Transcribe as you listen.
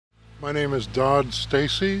My name is Dodd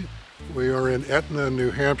Stacy. We are in Etna, New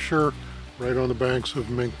Hampshire, right on the banks of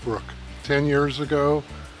Mink Brook. 10 years ago,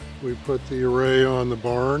 we put the array on the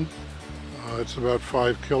barn. It's about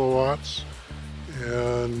 5 kilowatts,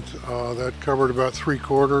 and that covered about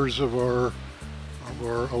 3/4 of our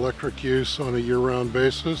electric use on a year-round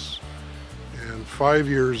basis. And 5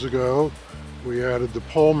 years ago, we added the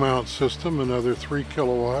pole mount system, another 3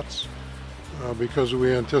 kilowatts, because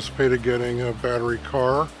we anticipated getting a battery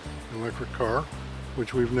car, an electric car,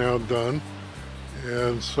 which we've now done.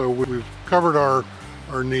 And so we've covered our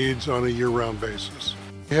needs on a year-round basis.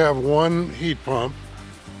 We have one heat pump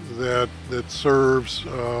that serves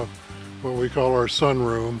what we call our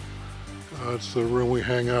sunroom. It's the room we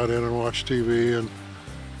hang out in and watch TV, and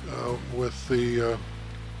with the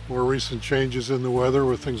more recent changes in the weather,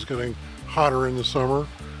 with things getting hotter in the summer,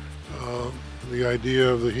 the idea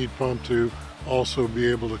of the heat pump to also be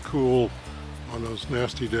able to cool on those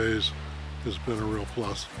nasty days has been a real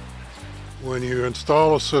plus. When you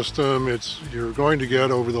install a system, you're going to get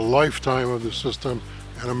over the lifetime of the system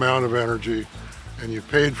an amount of energy, and you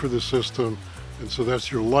paid for the system, and so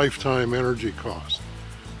that's your lifetime energy cost.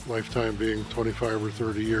 Lifetime being 25 or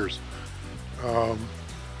 30 years.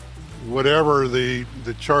 Whatever the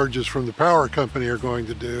charges from the power company are going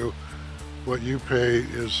to do, what you pay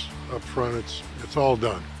is upfront. It's all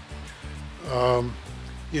done.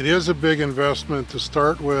 It is a big investment to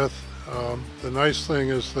start with. The nice thing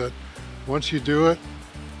is that once you do it,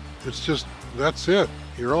 that's it.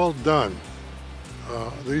 You're all done.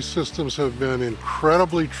 These systems have been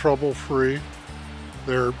incredibly trouble-free.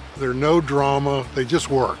 They're no drama. They just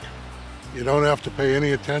work. You don't have to pay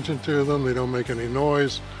any attention to them. They don't make any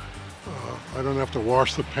noise. I don't have to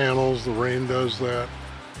wash the panels. The rain does that.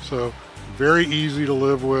 So very easy to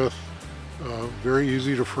live with, very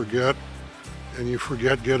easy to forget, and you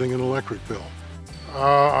forget getting an electric bill.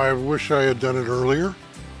 I wish I had done it earlier.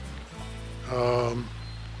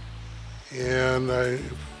 And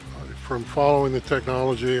from following the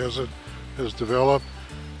technology as it has developed,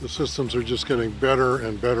 the systems are just getting better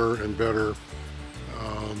and better and better.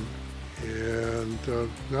 And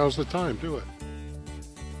now's the time, do it.